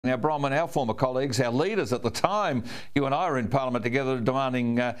Now, Bronwyn, our former colleagues, our leaders at the time, you and I were in Parliament together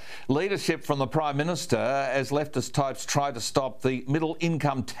demanding leadership from the Prime Minister as leftist types try to stop the middle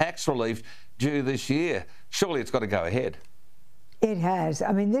income tax relief due this year. Surely it's got to go ahead. It has.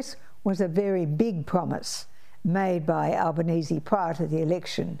 I mean, this was a very big promise made by Albanese prior to the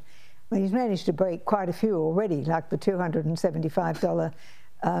election. I mean, he's managed to break quite a few already, like the $275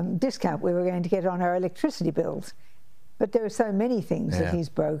 discount we were going to get on our electricity bills. But there are so many things that he's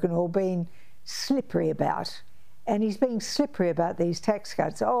broken or been slippery about. And he's being slippery about these tax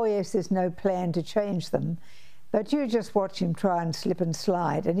cuts. Oh, yes, there's no plan to change them. But you just watch him try and slip and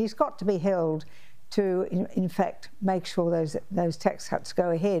slide. And he's got to be held to, in fact, make sure those tax cuts go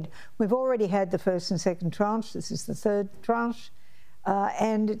ahead. We've already had the first and second tranche. This is the third tranche.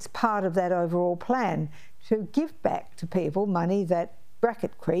 And it's part of that overall plan to give back to people money that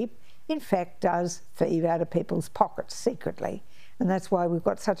bracket creep in fact does thieve out of people's pockets secretly. And that's why we've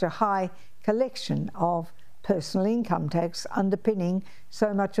got such a high collection of personal income tax underpinning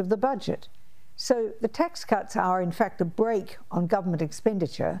so much of the budget. So the tax cuts are in fact a brake on government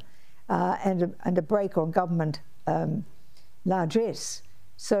expenditure and a brake on government largesse.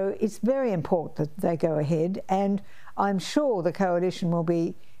 So it's very important that they go ahead, and I'm sure the coalition will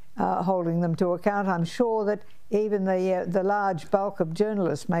be holding them to account. I'm sure that even the large bulk of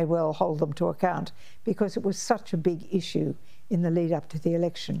journalists may well hold them to account, because it was such a big issue in the lead up to the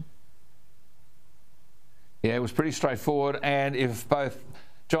election. Yeah, it was pretty straightforward, and if both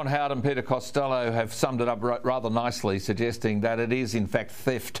John Howard and Peter Costello have summed it up rather nicely, suggesting that it is in fact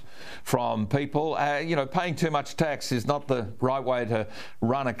theft from people. You know, paying too much tax is not the right way to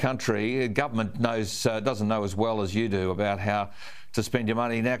run a country. Government doesn't know as well as you do about how to spend your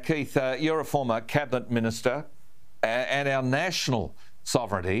money. Now, Keith, you're a former cabinet minister, and our national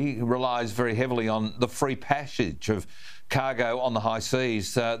sovereignty relies very heavily on the free passage of cargo on the high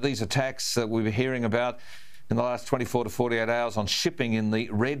seas. These attacks that we were hearing about in the last 24 to 48 hours on shipping in the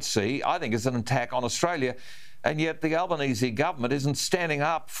Red Sea, I think is an attack on Australia. And yet the Albanese government isn't standing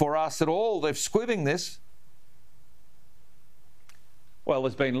up for us at all. They're squibbing this. Well,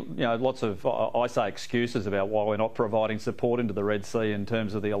 there's been lots of, I say, excuses about why we're not providing support into the Red Sea in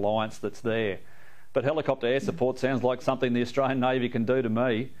terms of the alliance that's there. But helicopter air support sounds like something the Australian Navy can do to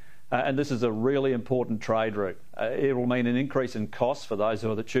me. And this is a really important trade route. It will mean an increase in costs for those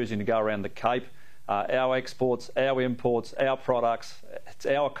who are choosing to go around the Cape. Our exports, our imports, our products, it's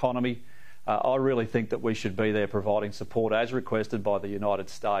our economy. I really think that we should be there providing support as requested by the United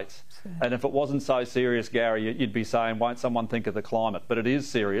States. Sure. And if it wasn't so serious, Gary, you'd be saying, won't someone think of the climate? But it is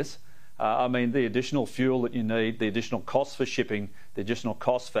serious. I mean, the additional fuel that you need, the additional costs for shipping, the additional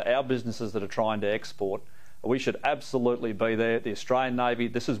costs for our businesses that are trying to export, we should absolutely be there. The Australian Navy,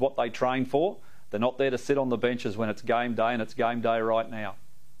 this is what they train for. They're not there to sit on the benches when it's game day, and it's game day right now.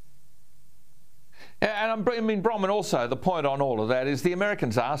 And I mean, Bronwyn, also the point on all of that is the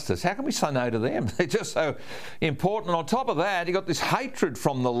Americans asked us, how can we say no to them? They're just so important. On top of that, you've got this hatred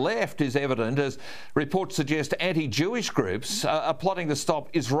from the left is evident, as reports suggest anti-Jewish groups are plotting to stop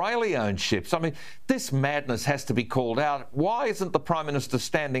Israeli-owned ships. I mean, this madness has to be called out. Why isn't the Prime Minister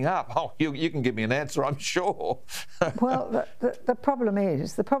standing up? Oh, you can give me an answer, I'm sure. Well, the problem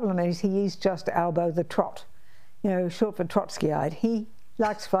is he is just Albo the trot, short for Trotskyite. He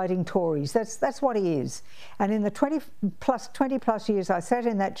likes fighting Tories. That's what he is. And in the 20 plus years I sat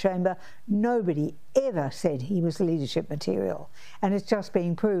in that chamber, nobody ever said he was leadership material. And it's just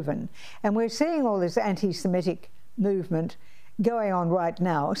being proven. And we're seeing all this anti-Semitic movement going on right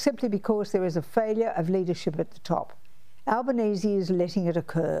now simply because there is a failure of leadership at the top. Albanese is letting it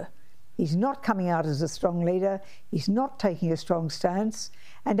occur. He's not coming out as a strong leader. He's not taking a strong stance.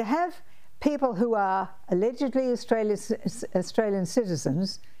 And to have people who are allegedly Australian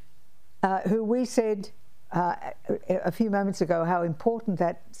citizens, who we said a few moments ago how important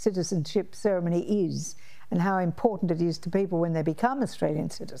that citizenship ceremony is and how important it is to people when they become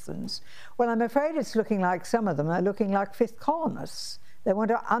Australian citizens. Well, I'm afraid it's looking like some of them are looking like fifth colonists. They want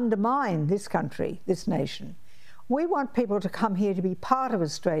to undermine this country, this nation. We want people to come here to be part of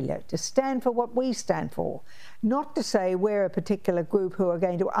Australia, to stand for what we stand for, not to say we're a particular group who are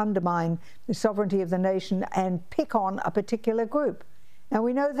going to undermine the sovereignty of the nation and pick on a particular group. Now,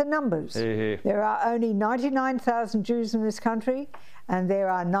 we know the numbers. There are only 99,000 Jews in this country, and there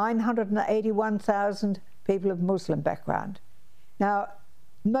are 981,000 people of Muslim background. Now,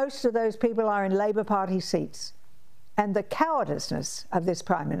 most of those people are in Labor Party seats. And the cowardice of this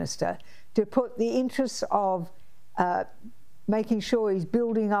Prime Minister to put the interests of making sure he's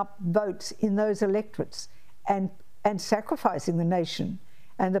building up votes in those electorates and sacrificing the nation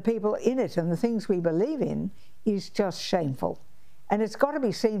and the people in it and the things we believe in is just shameful. and it's got to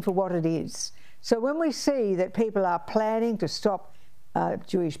be seen for what it is. So when we see that people are planning to stop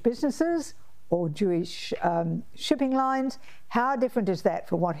Jewish businesses or Jewish shipping lines, how different is that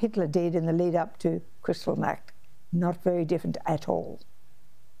from what Hitler did in the lead up to Kristallnacht? Not very different at all.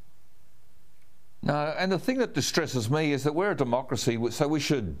 No, and the thing that distresses me is that we're a democracy, so we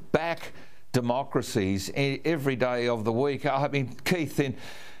should back democracies every day of the week. I mean, Keith, in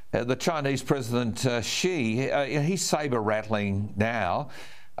the Chinese President Xi, he's sabre-rattling now.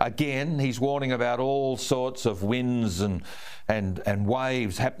 Again, he's warning about all sorts of winds and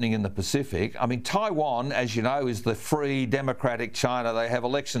waves happening in the Pacific. I mean, Taiwan, as you know, is the free democratic China. They have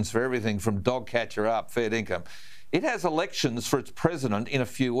elections for everything from dog catcher up, fair income. It has elections for its president in a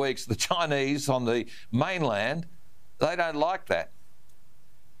few weeks. The Chinese on the mainland, they don't like that.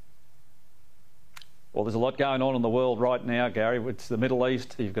 Well, there's a lot going on in the world right now, Gary. It's the Middle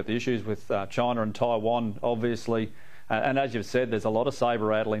East. You've got the issues with China and Taiwan, obviously. And as you've said, there's a lot of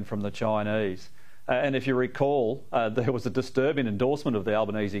sabre-rattling from the Chinese. And if you recall, there was a disturbing endorsement of the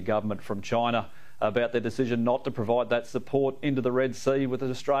Albanese government from China about their decision not to provide that support into the Red Sea with an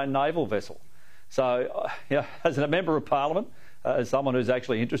Australian naval vessel. So, as a Member of Parliament, as someone who's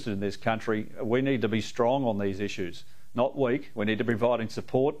actually interested in this country, we need to be strong on these issues, not weak. We need to be providing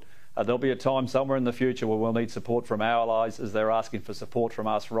support. There'll be a time somewhere in the future where we'll need support from our allies as they're asking for support from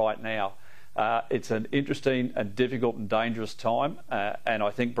us right now. It's an interesting and difficult and dangerous time, and I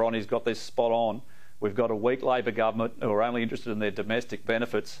think Bronny's got this spot on. We've got a weak Labor government who are only interested in their domestic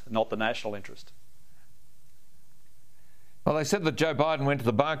benefits, not the national interest. Well, they said that Joe Biden went to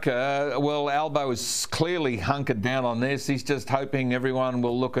the bunker. Well, Albo is clearly hunkered down on this. He's just hoping everyone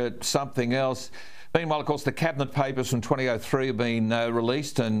will look at something else. Meanwhile, of course, the cabinet papers from 2003 have been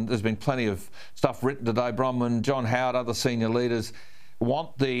released, and there's been plenty of stuff written today. Bronwyn, John Howard, other senior leaders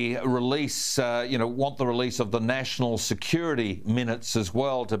want the release, want the release of the national security minutes as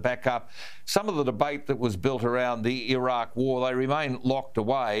well to back up some of the debate that was built around the Iraq war. They remain locked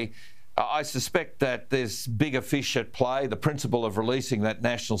away. I suspect that there's bigger fish at play. The principle of releasing that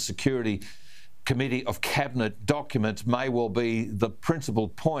National Security Committee of Cabinet documents may well be the principal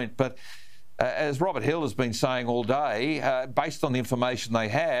point. But as Robert Hill has been saying all day, based on the information they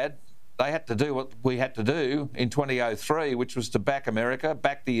had to do what we had to do in 2003, which was to back America,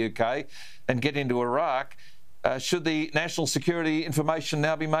 back the UK, and get into Iraq. Should the national security information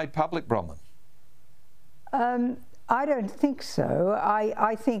now be made public, Bronwyn? I don't think so.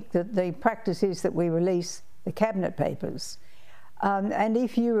 I think that the practice is that we release the cabinet papers. And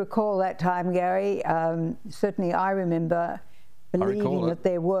if you recall that time, Gary, certainly I remember believing that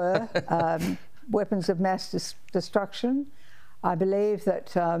there were weapons of mass destruction. I believe that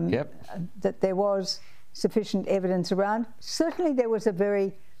that there was sufficient evidence around. Certainly there was a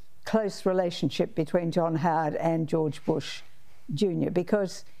very close relationship between John Howard and George Bush Jr.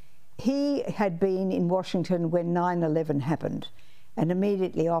 because he had been in Washington when 9/11 happened and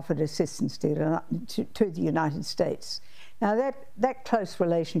immediately offered assistance to the United States. Now that close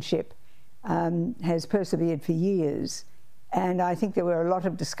relationship has persevered for years, and I think there were a lot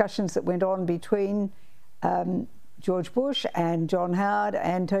of discussions that went on between George Bush and John Howard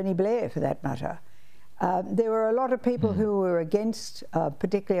and Tony Blair, for that matter. There were a lot of people who were against,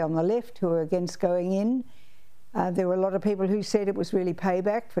 particularly on the left, who were against going in. There were a lot of people who said it was really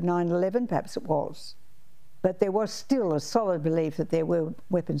payback for 9/11. Perhaps it was. But there was still a solid belief that there were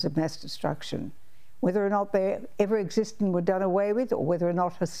weapons of mass destruction. Whether or not they ever existed and were done away with, or whether or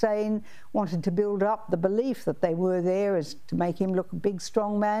not Hussein wanted to build up the belief that they were there as to make him look a big,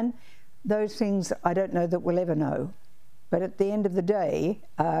 strong man, those things I don't know that we'll ever know. But at the end of the day,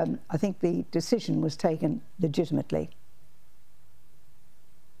 I think the decision was taken legitimately.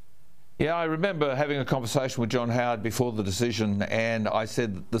 Yeah, I remember having a conversation with John Howard before the decision, and I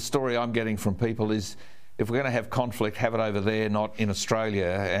said that the story I'm getting from people is if we're going to have conflict, have it over there, not in Australia.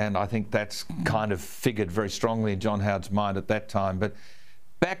 And I think that's kind of figured very strongly in John Howard's mind at that time. But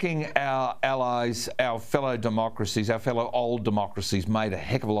backing our allies, our fellow democracies, our fellow old democracies made a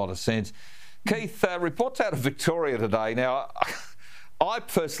heck of a lot of sense. Keith, reports out of Victoria today. Now, I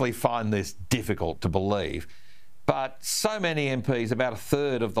personally find this difficult to believe, but so many MPs, about a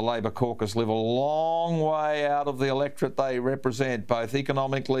third of the Labor caucus, live a long way out of the electorate they represent, both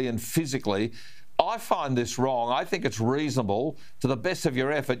economically and physically. I find this wrong. I think it's reasonable, to the best of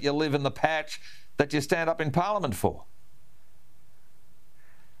your effort, you live in the patch that you stand up in Parliament for.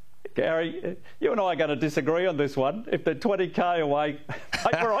 Gary, you and I are going to disagree on this one. If they're 20k away,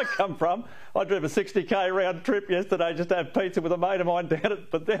 like where I come from, I drove a 60k round trip yesterday just to have pizza with a mate of mine down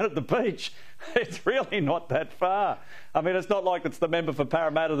at the beach. It's really not that far. I mean, it's not like it's the member for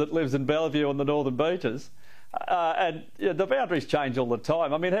Parramatta that lives in Bellevue on the Northern Beaches. And the boundaries change all the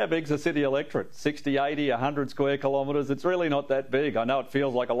time. I mean, how big's the city electorate? 60, 80, 100 square kilometres? It's really not that big. I know it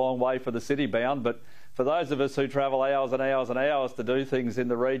feels like a long way for the city bound, but for those of us who travel hours and hours and hours to do things in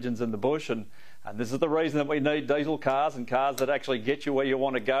the regions and the bush, and this is the reason that we need diesel cars and cars that actually get you where you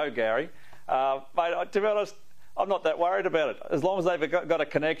want to go, Gary. Mate, to be honest, I'm not that worried about it. As long as they've got a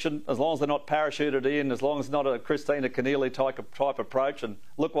connection, as long as they're not parachuted in, as long as it's not a Christina Keneally type approach, and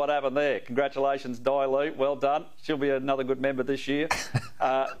look what happened there. Congratulations, Dilute. Well done. She'll be another good member this year.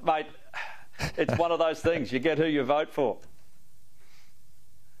 Mate, it's one of those things. You get who you vote for.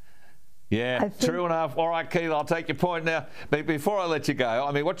 Yeah, true enough. All right, Keith, I'll take your point now. But before I let you go,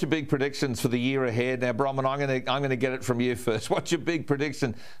 I mean, what's your big predictions for the year ahead? Now, Bronwyn, I'm going to get it from you first. What's your big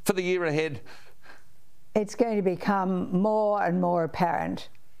prediction for the year ahead? It's going to become more and more apparent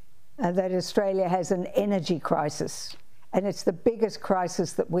that Australia has an energy crisis, and it's the biggest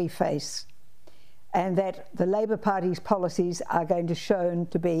crisis that we face, and that the Labor Party's policies are going to show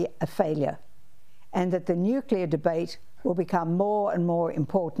to be a failure, and that the nuclear debate will become more and more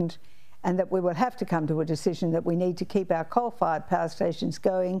important, and that we will have to come to a decision that we need to keep our coal-fired power stations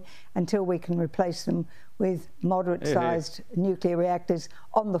going until we can replace them with moderate-sized nuclear reactors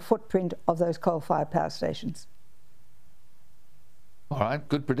on the footprint of those coal-fired power stations. All right,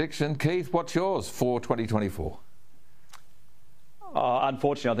 good prediction. Keith, what's yours for 2024?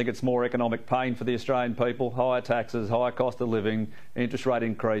 Unfortunately, I think it's more economic pain for the Australian people. Higher taxes, higher cost of living, interest rate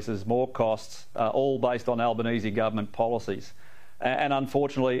increases, more costs, all based on Albanese government policies. And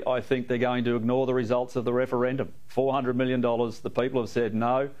unfortunately, I think they're going to ignore the results of the referendum. $400 million, the people have said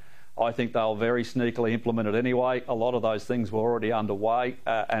no. I think they'll very sneakily implement it anyway. A lot of those things were already underway,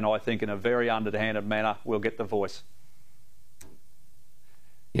 and I think in a very underhanded manner, we'll get the voice.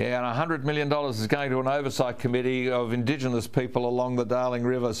 Yeah, and $100 million is going to an oversight committee of Indigenous people along the Darling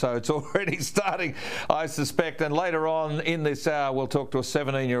River, so it's already starting, I suspect. And later on in this hour, we'll talk to a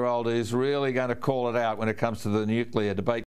 17-year-old who's really going to call it out when it comes to the nuclear debate.